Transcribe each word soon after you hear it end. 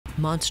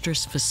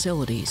monstrous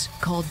facilities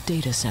called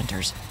data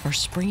centers are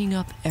springing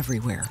up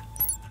everywhere.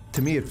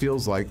 To me, it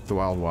feels like the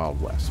Wild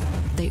Wild West.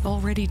 They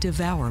already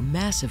devour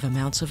massive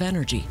amounts of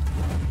energy.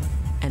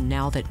 And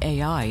now that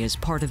AI is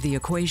part of the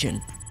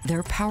equation,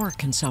 their power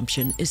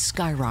consumption is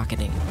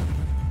skyrocketing.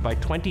 By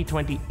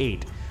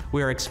 2028,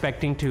 we are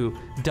expecting to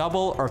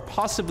double or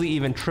possibly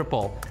even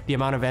triple the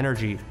amount of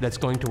energy that's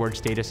going towards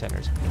data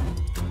centers.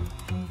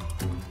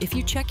 If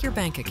you check your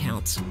bank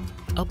accounts,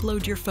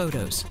 upload your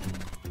photos,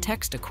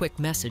 text a quick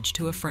message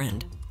to a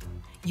friend,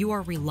 you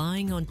are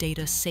relying on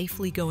data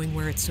safely going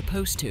where it's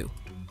supposed to,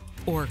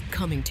 or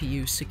coming to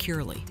you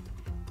securely.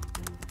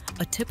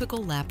 A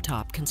typical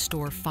laptop can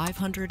store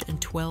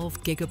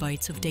 512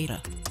 gigabytes of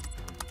data.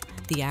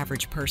 The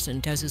average person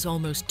does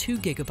almost 2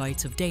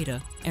 gigabytes of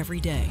data every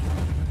day.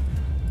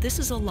 This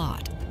is a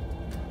lot,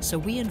 so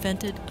we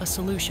invented a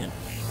solution.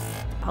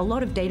 A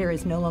lot of data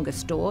is no longer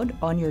stored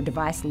on your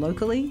device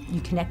locally.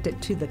 You connect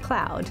it to the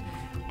cloud,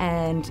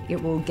 and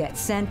it will get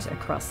sent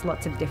across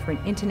lots of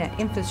different internet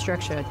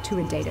infrastructure to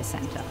a data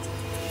center.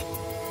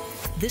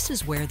 This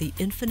is where the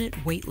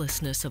infinite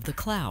weightlessness of the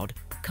cloud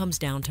comes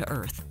down to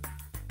Earth.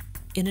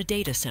 In a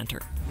data center,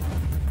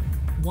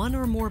 one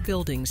or more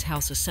buildings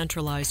house a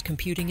centralized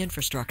computing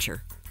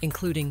infrastructure,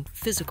 including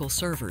physical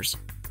servers,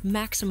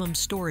 maximum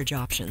storage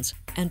options,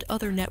 and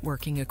other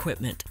networking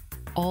equipment,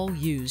 all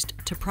used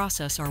to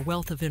process our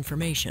wealth of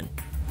information.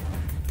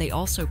 They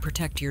also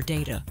protect your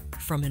data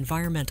from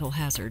environmental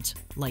hazards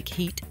like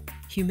heat,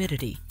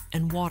 humidity,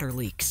 and water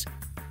leaks.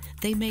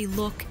 They may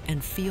look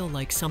and feel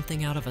like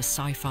something out of a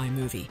sci-fi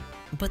movie,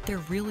 but they're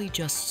really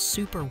just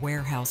super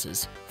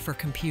warehouses for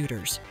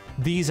computers.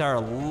 These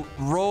are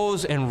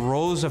rows and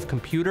rows of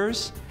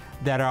computers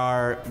that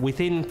are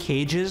within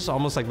cages,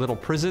 almost like little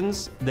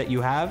prisons that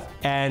you have.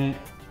 And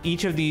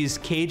each of these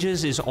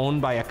cages is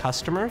owned by a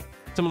customer.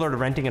 Similar to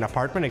renting an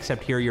apartment,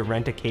 except here you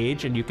rent a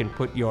cage and you can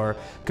put your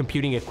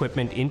computing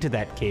equipment into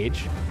that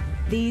cage.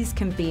 These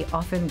can be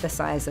often the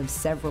size of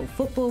several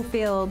football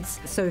fields,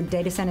 so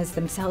data centers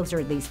themselves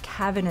are these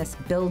cavernous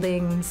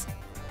buildings.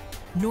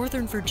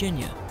 Northern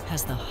Virginia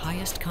has the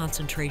highest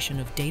concentration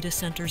of data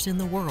centers in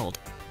the world,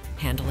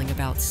 handling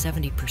about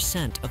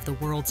 70% of the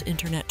world's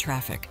internet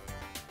traffic.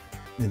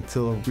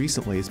 Until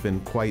recently, it's been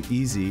quite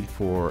easy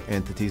for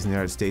entities in the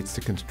United States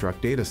to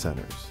construct data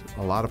centers.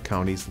 A lot of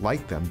counties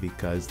like them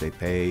because they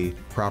pay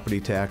property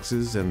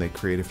taxes and they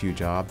create a few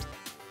jobs.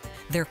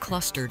 They're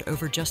clustered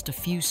over just a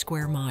few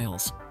square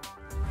miles.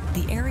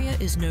 The area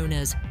is known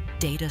as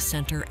Data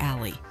Center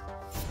Alley.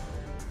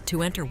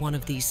 To enter one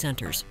of these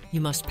centers,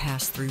 you must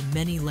pass through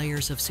many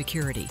layers of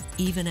security,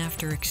 even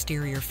after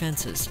exterior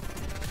fences.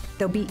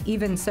 There'll be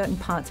even certain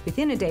parts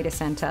within a data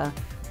center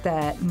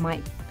that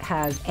might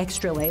have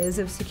extra layers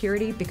of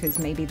security because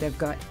maybe they've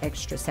got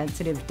extra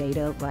sensitive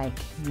data like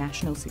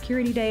national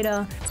security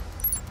data.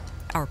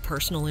 Our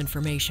personal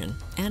information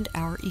and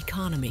our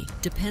economy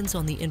depends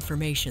on the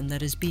information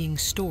that is being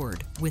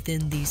stored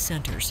within these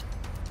centers.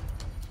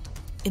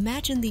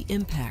 Imagine the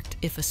impact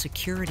if a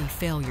security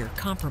failure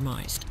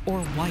compromised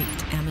or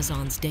wiped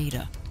Amazon's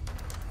data,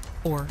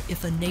 or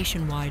if a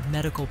nationwide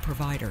medical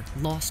provider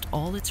lost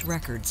all its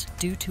records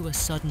due to a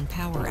sudden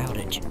power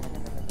outage.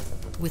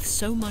 With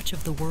so much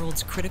of the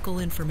world's critical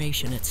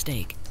information at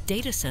stake,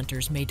 data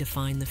centers may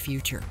define the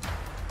future.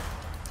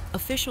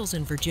 Officials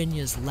in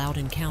Virginia's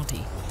Loudoun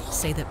County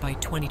say that by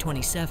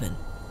 2027,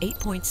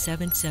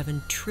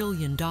 $8.77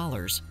 trillion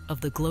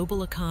of the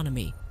global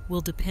economy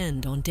will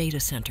depend on data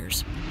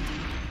centers.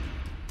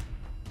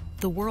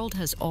 The world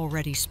has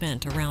already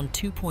spent around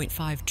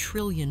 $2.5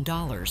 trillion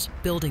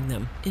building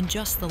them in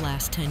just the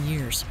last 10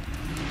 years.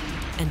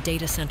 And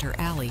Data Center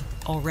Alley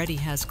already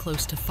has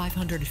close to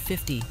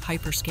 550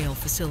 hyperscale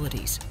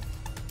facilities.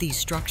 These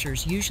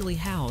structures usually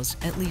house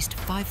at least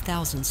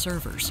 5,000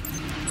 servers.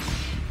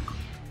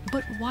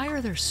 But why are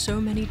there so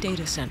many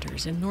data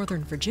centers in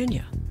Northern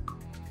Virginia?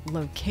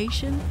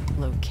 Location,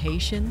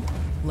 location,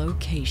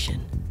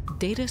 location.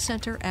 Data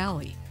Center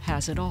Alley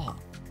has it all.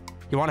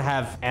 You want to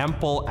have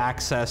ample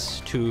access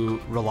to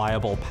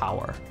reliable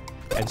power.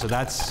 And so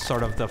that's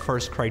sort of the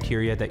first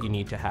criteria that you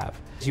need to have.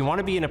 You want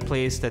to be in a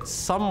place that's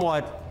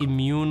somewhat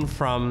immune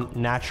from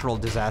natural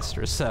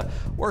disasters. The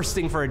worst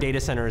thing for a data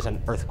center is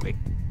an earthquake.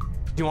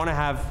 You want to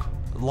have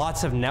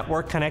lots of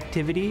network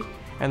connectivity.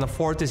 And the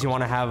fourth is you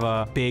want to have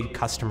a big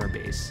customer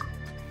base.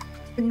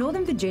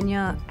 Northern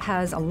Virginia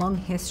has a long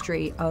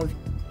history of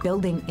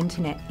building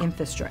internet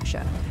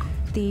infrastructure.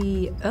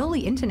 The early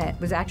internet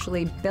was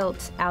actually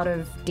built out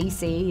of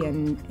DC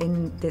and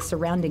in the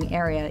surrounding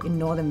area in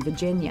Northern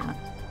Virginia.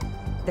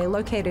 They're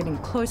located in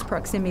close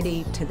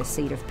proximity to the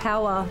seat of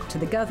power, to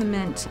the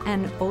government,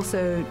 and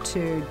also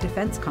to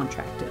defense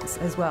contractors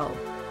as well.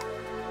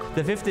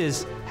 The fifth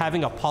is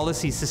having a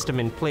policy system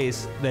in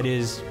place that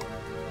is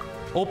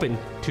open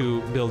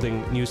to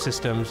building new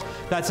systems.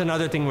 That's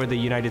another thing where the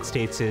United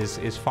States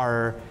is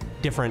far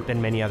different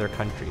than many other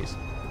countries.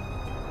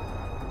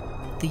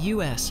 The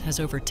U.S. has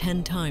over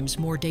 10 times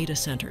more data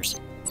centers,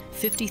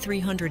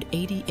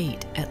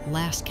 5,388 at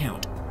last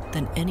count,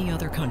 than any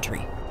other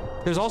country.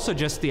 There's also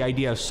just the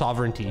idea of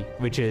sovereignty,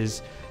 which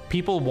is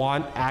people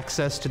want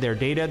access to their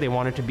data. They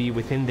want it to be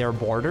within their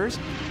borders.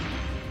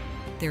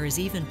 There is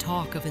even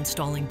talk of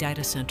installing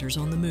data centers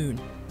on the moon.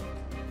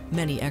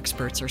 Many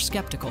experts are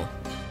skeptical,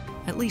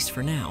 at least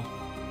for now.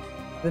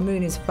 The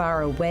moon is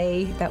far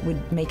away. That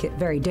would make it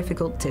very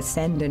difficult to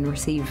send and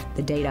receive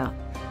the data.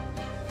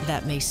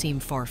 That may seem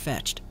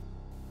far-fetched,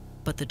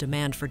 but the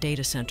demand for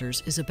data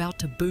centers is about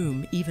to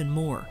boom even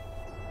more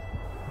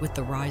with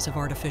the rise of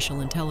artificial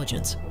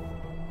intelligence.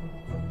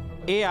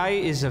 AI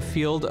is a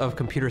field of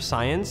computer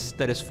science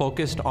that is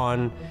focused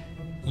on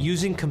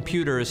using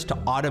computers to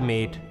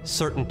automate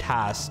certain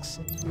tasks.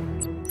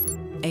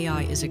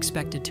 AI is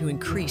expected to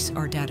increase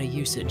our data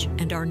usage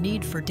and our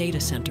need for data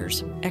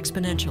centers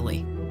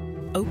exponentially.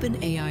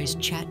 OpenAI's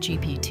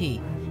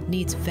ChatGPT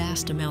needs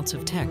vast amounts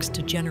of text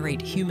to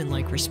generate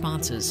human-like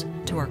responses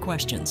to our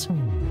questions.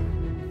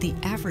 The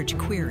average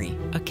query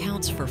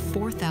accounts for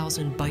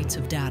 4,000 bytes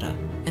of data,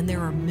 and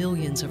there are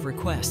millions of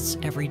requests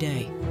every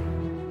day.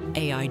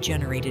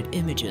 AI-generated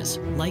images,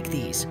 like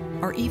these,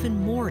 are even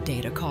more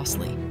data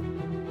costly.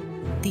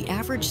 The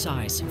average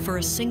size for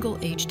a single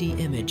HD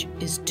image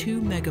is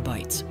 2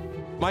 megabytes.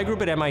 My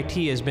group at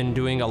MIT has been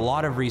doing a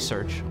lot of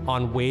research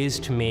on ways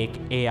to make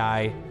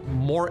AI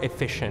more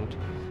efficient,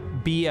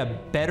 be a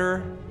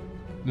better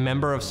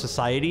member of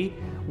society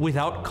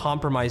without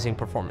compromising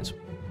performance.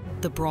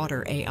 The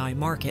broader AI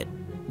market,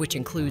 which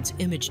includes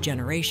image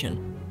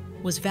generation,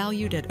 was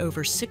valued at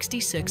over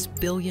 $66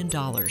 billion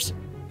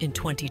in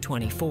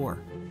 2024.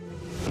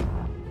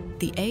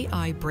 The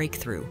AI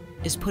breakthrough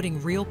is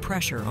putting real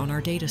pressure on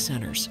our data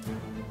centers.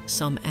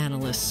 Some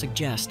analysts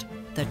suggest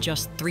that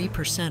just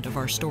 3% of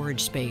our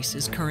storage space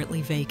is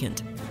currently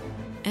vacant.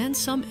 And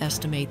some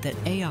estimate that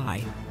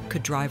AI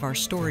could drive our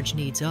storage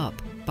needs up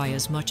by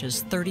as much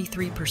as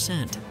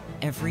 33%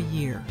 every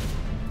year.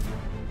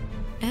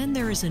 And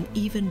there is an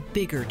even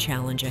bigger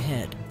challenge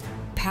ahead: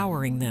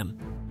 powering them.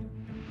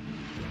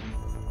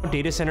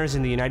 Data centers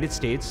in the United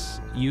States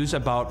use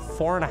about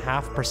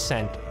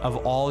 4.5% of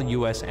all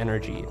US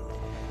energy.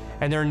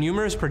 And there are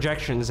numerous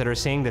projections that are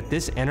saying that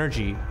this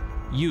energy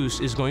use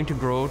is going to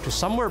grow to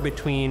somewhere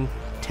between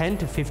 10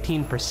 to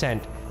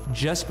 15%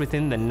 just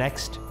within the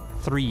next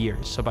 3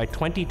 years. So by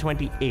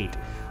 2028,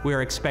 we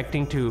are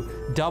expecting to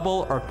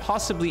double or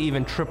possibly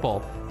even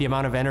triple the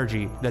amount of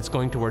energy that's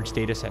going towards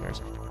data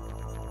centers.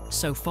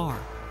 So far,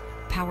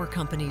 power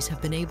companies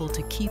have been able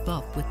to keep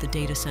up with the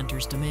data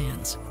centers'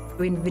 demands.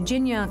 In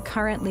Virginia,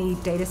 currently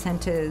data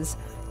centers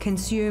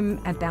consume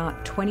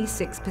about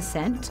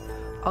 26%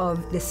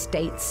 of the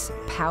state's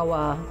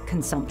power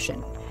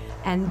consumption.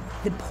 And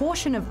the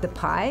portion of the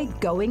pie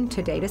going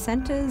to data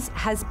centers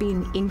has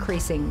been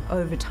increasing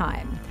over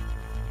time.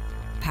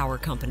 Power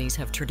companies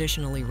have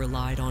traditionally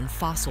relied on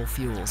fossil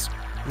fuels,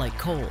 like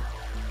coal.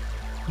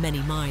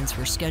 Many mines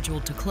were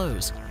scheduled to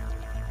close,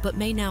 but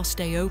may now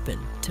stay open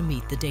to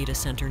meet the data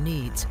center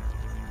needs.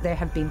 There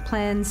have been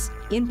plans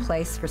in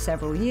place for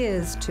several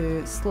years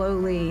to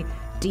slowly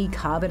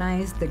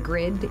decarbonize the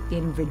grid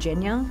in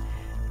Virginia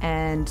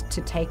and to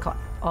take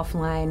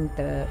offline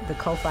the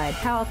coal-fired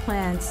power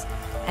plants.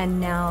 And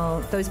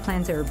now those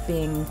plans are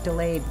being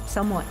delayed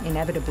somewhat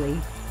inevitably.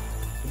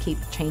 We keep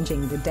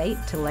changing the date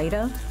to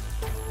later.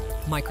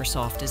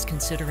 Microsoft is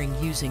considering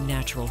using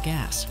natural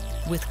gas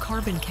with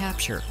carbon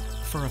capture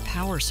for a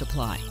power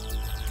supply.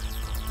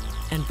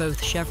 And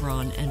both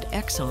Chevron and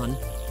Exxon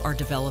are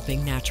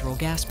developing natural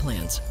gas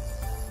plans.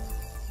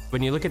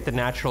 When you look at the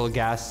natural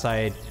gas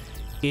side,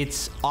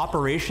 its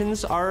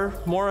operations are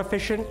more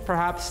efficient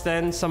perhaps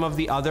than some of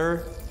the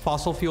other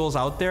fossil fuels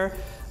out there,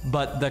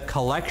 but the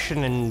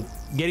collection and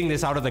getting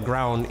this out of the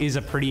ground is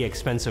a pretty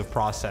expensive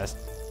process.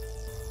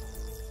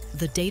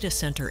 The data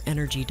center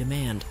energy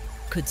demand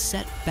could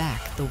set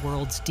back the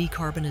world's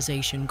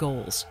decarbonization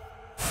goals.